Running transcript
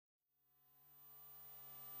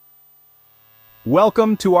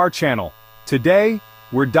Welcome to our channel. Today,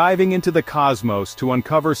 we're diving into the cosmos to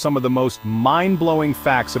uncover some of the most mind-blowing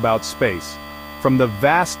facts about space. From the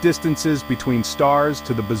vast distances between stars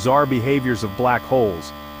to the bizarre behaviors of black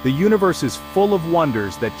holes, the universe is full of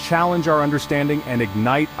wonders that challenge our understanding and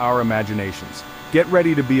ignite our imaginations. Get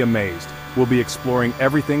ready to be amazed. We'll be exploring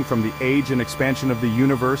everything from the age and expansion of the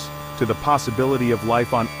universe to the possibility of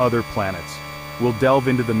life on other planets. We'll delve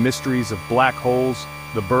into the mysteries of black holes,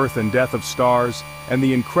 the birth and death of stars, and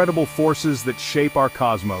the incredible forces that shape our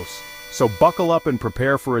cosmos. So buckle up and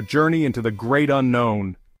prepare for a journey into the great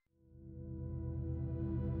unknown.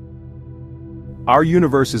 Our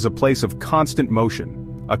universe is a place of constant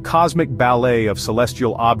motion, a cosmic ballet of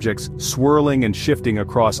celestial objects swirling and shifting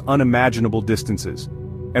across unimaginable distances.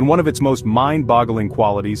 And one of its most mind-boggling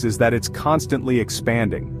qualities is that it's constantly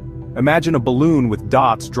expanding. Imagine a balloon with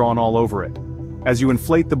dots drawn all over it. As you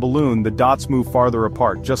inflate the balloon, the dots move farther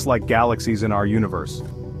apart, just like galaxies in our universe.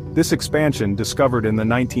 This expansion, discovered in the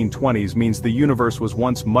 1920s, means the universe was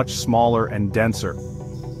once much smaller and denser.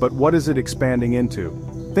 But what is it expanding into?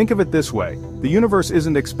 Think of it this way: the universe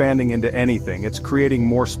isn't expanding into anything, it's creating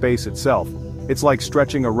more space itself. It's like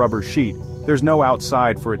stretching a rubber sheet, there's no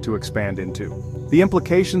outside for it to expand into. The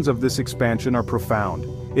implications of this expansion are profound.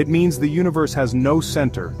 It means the universe has no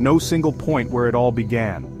center, no single point where it all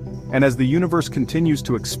began. And as the universe continues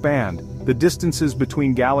to expand, the distances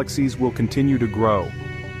between galaxies will continue to grow.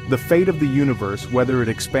 The fate of the universe, whether it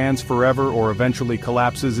expands forever or eventually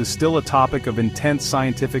collapses, is still a topic of intense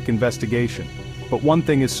scientific investigation. But one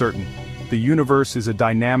thing is certain: the universe is a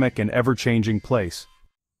dynamic and ever-changing place.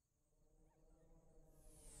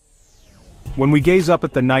 When we gaze up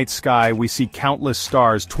at the night sky, we see countless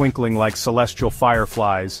stars twinkling like celestial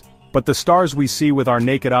fireflies. But the stars we see with our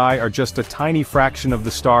naked eye are just a tiny fraction of the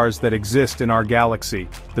stars that exist in our galaxy,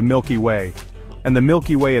 the Milky Way. And the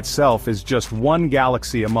Milky Way itself is just one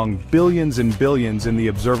galaxy among billions and billions in the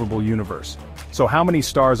observable universe. So how many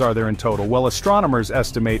stars are there in total? Well, astronomers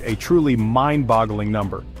estimate a truly mind-boggling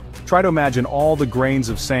number. Try to imagine all the grains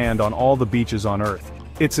of sand on all the beaches on Earth.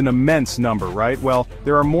 It's an immense number, right? Well,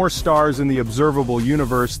 there are more stars in the observable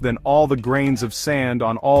universe than all the grains of sand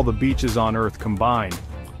on all the beaches on Earth combined.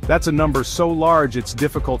 That's a number so large it's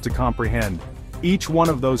difficult to comprehend. Each one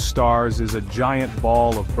of those stars is a giant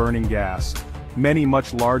ball of burning gas, many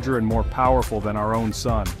much larger and more powerful than our own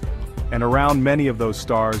sun. And around many of those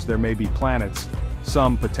stars there may be planets,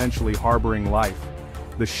 some potentially harboring life.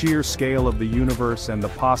 The sheer scale of the universe and the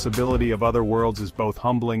possibility of other worlds is both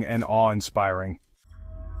humbling and awe-inspiring.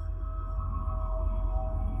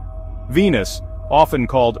 Venus, often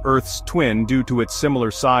called Earth's twin due to its similar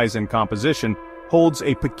size and composition, holds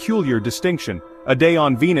a peculiar distinction. A day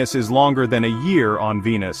on Venus is longer than a year on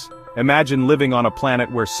Venus. Imagine living on a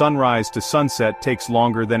planet where sunrise to sunset takes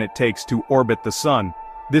longer than it takes to orbit the sun.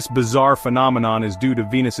 This bizarre phenomenon is due to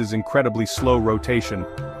Venus's incredibly slow rotation.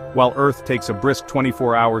 While Earth takes a brisk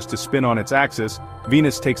 24 hours to spin on its axis,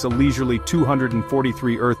 Venus takes a leisurely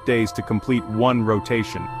 243 Earth days to complete one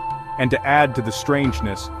rotation. And to add to the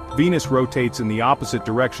strangeness, Venus rotates in the opposite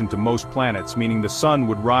direction to most planets, meaning the sun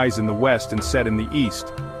would rise in the west and set in the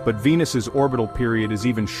east. But Venus's orbital period is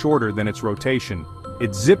even shorter than its rotation.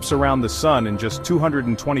 It zips around the sun in just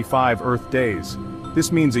 225 Earth days.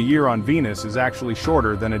 This means a year on Venus is actually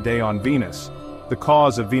shorter than a day on Venus. The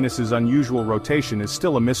cause of Venus's unusual rotation is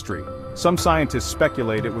still a mystery. Some scientists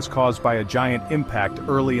speculate it was caused by a giant impact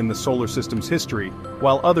early in the solar system's history,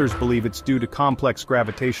 while others believe it's due to complex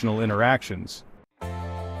gravitational interactions.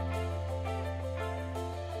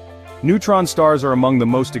 Neutron stars are among the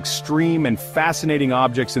most extreme and fascinating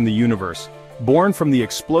objects in the universe. Born from the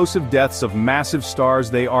explosive deaths of massive stars,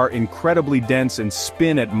 they are incredibly dense and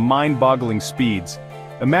spin at mind-boggling speeds.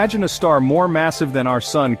 Imagine a star more massive than our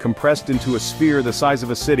sun compressed into a sphere the size of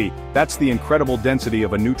a city. That's the incredible density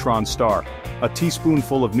of a neutron star. A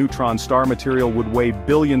teaspoonful of neutron star material would weigh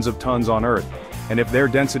billions of tons on Earth. And if their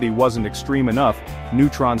density wasn't extreme enough,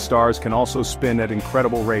 neutron stars can also spin at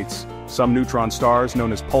incredible rates. Some neutron stars,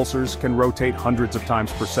 known as pulsars, can rotate hundreds of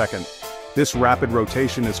times per second. This rapid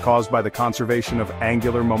rotation is caused by the conservation of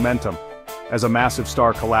angular momentum. As a massive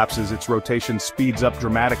star collapses, its rotation speeds up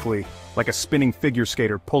dramatically, like a spinning figure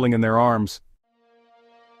skater pulling in their arms.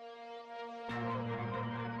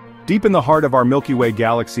 Deep in the heart of our Milky Way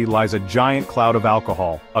galaxy lies a giant cloud of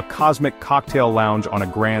alcohol, a cosmic cocktail lounge on a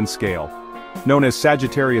grand scale. Known as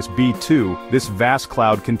Sagittarius B2, this vast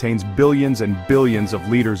cloud contains billions and billions of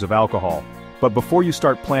liters of alcohol. But before you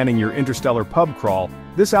start planning your interstellar pub crawl,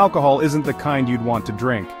 this alcohol isn't the kind you'd want to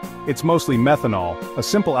drink. It's mostly methanol, a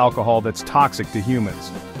simple alcohol that's toxic to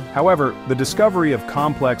humans. However, the discovery of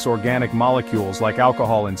complex organic molecules like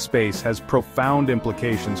alcohol in space has profound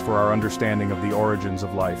implications for our understanding of the origins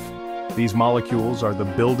of life. These molecules are the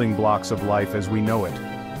building blocks of life as we know it.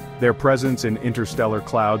 Their presence in interstellar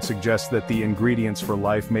clouds suggests that the ingredients for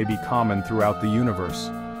life may be common throughout the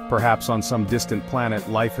universe. Perhaps on some distant planet,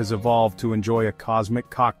 life has evolved to enjoy a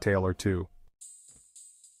cosmic cocktail or two.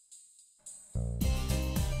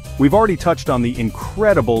 We've already touched on the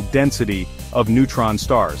incredible density of neutron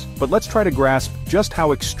stars, but let's try to grasp just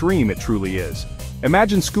how extreme it truly is.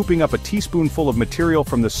 Imagine scooping up a teaspoonful of material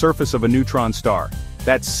from the surface of a neutron star.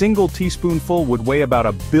 That single teaspoonful would weigh about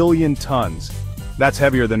 1 billion tons. That's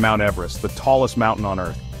heavier than Mount Everest, the tallest mountain on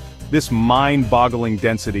Earth. This mind-boggling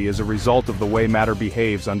density is a result of the way matter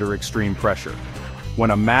behaves under extreme pressure.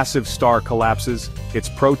 When a massive star collapses, its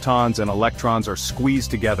protons and electrons are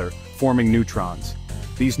squeezed together, forming neutrons.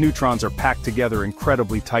 These neutrons are packed together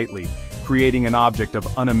incredibly tightly, creating an object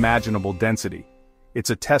of unimaginable density.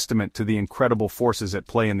 It's a testament to the incredible forces at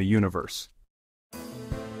play in the universe.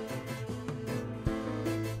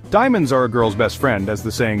 Diamonds are a girl's best friend, as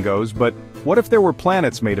the saying goes, but what if there were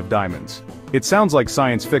planets made of diamonds? It sounds like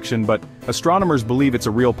science fiction, but astronomers believe it's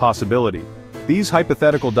a real possibility. These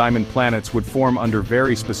hypothetical diamond planets would form under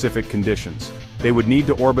very specific conditions. They would need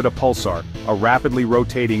to orbit a pulsar, a rapidly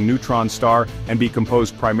rotating neutron star, and be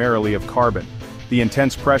composed primarily of carbon. The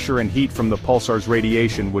intense pressure and heat from the pulsar's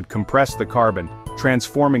radiation would compress the carbon,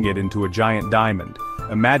 transforming it into a giant diamond.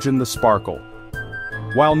 Imagine the sparkle.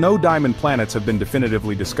 While no diamond planets have been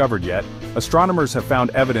definitively discovered yet, astronomers have found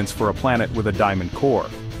evidence for a planet with a diamond core.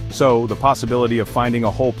 So, the possibility of finding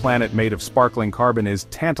a whole planet made of sparkling carbon is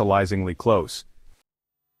tantalizingly close.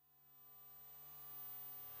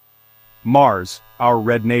 Mars, our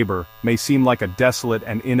red neighbor, may seem like a desolate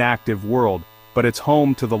and inactive world, but it's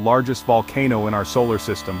home to the largest volcano in our solar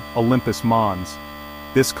system, Olympus Mons.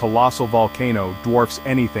 This colossal volcano dwarfs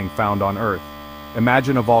anything found on Earth.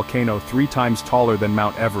 Imagine a volcano 3 times taller than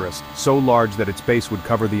Mount Everest, so large that its base would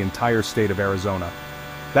cover the entire state of Arizona.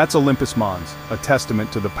 That's Olympus Mons, a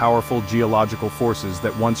testament to the powerful geological forces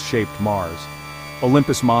that once shaped Mars.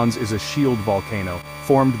 Olympus Mons is a shield volcano,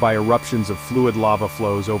 formed by eruptions of fluid lava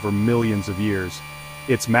flows over millions of years.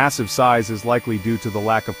 Its massive size is likely due to the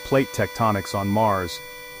lack of plate tectonics on Mars.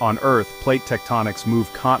 On Earth, plate tectonics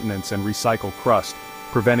move continents and recycle crust,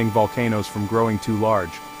 preventing volcanoes from growing too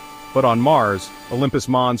large. But on Mars, Olympus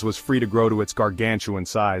Mons was free to grow to its gargantuan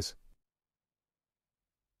size.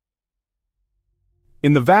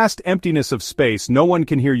 In the vast emptiness of space, no one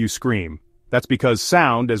can hear you scream. That's because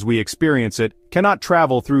sound, as we experience it, cannot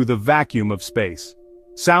travel through the vacuum of space.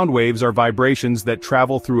 Sound waves are vibrations that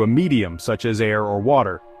travel through a medium such as air or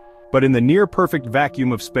water. But in the near-perfect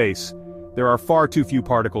vacuum of space, there are far too few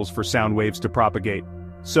particles for sound waves to propagate.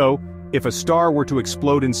 So, if a star were to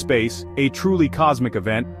explode in space, a truly cosmic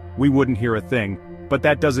event, we wouldn't hear a thing. But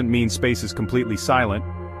that doesn't mean space is completely silent.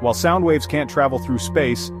 While sound waves can't travel through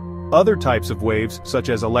space, other types of waves, such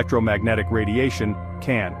as electromagnetic radiation,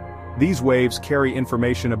 can. These waves carry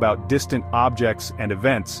information about distant objects and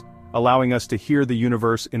events, allowing us to hear the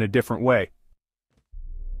universe in a different way.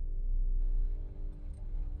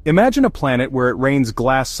 Imagine a planet where it rains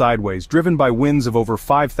glass sideways, driven by winds of over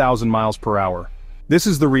 5,000 miles per hour. This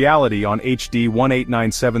is the reality on HD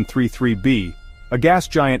 189733b, a gas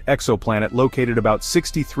giant exoplanet located about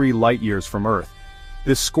 63 light-years from Earth.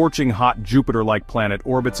 This scorching hot Jupiter-like planet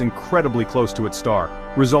orbits incredibly close to its star,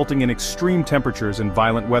 resulting in extreme temperatures and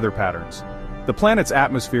violent weather patterns. The planet's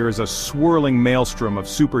atmosphere is a swirling maelstrom of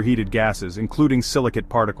superheated gases, including silicate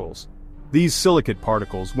particles. These silicate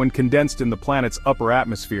particles, when condensed in the planet's upper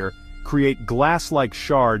atmosphere, create glass-like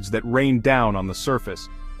shards that rain down on the surface,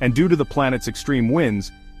 and due to the planet's extreme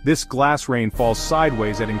winds, this glass rain falls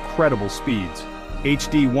sideways at incredible speeds.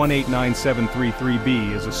 HD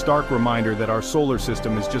 189733b is a stark reminder that our solar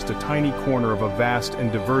system is just a tiny corner of a vast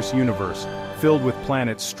and diverse universe, filled with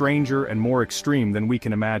planets stranger and more extreme than we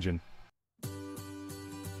can imagine.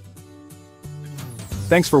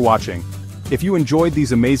 Thanks for watching. If you enjoyed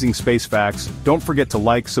these amazing space facts, don't forget to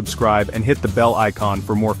like, subscribe, and hit the bell icon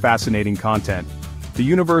for more fascinating content. The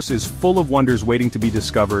universe is full of wonders waiting to be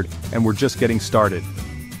discovered, and we're just getting started.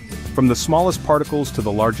 From the smallest particles to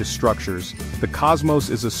the largest structures, the cosmos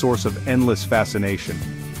is a source of endless fascination.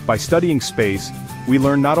 By studying space, we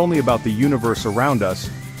learn not only about the universe around us,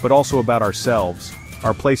 but also about ourselves,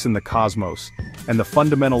 our place in the cosmos, and the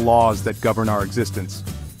fundamental laws that govern our existence.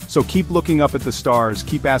 So keep looking up at the stars,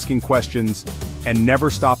 keep asking questions, and never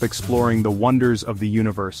stop exploring the wonders of the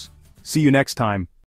universe. See you next time.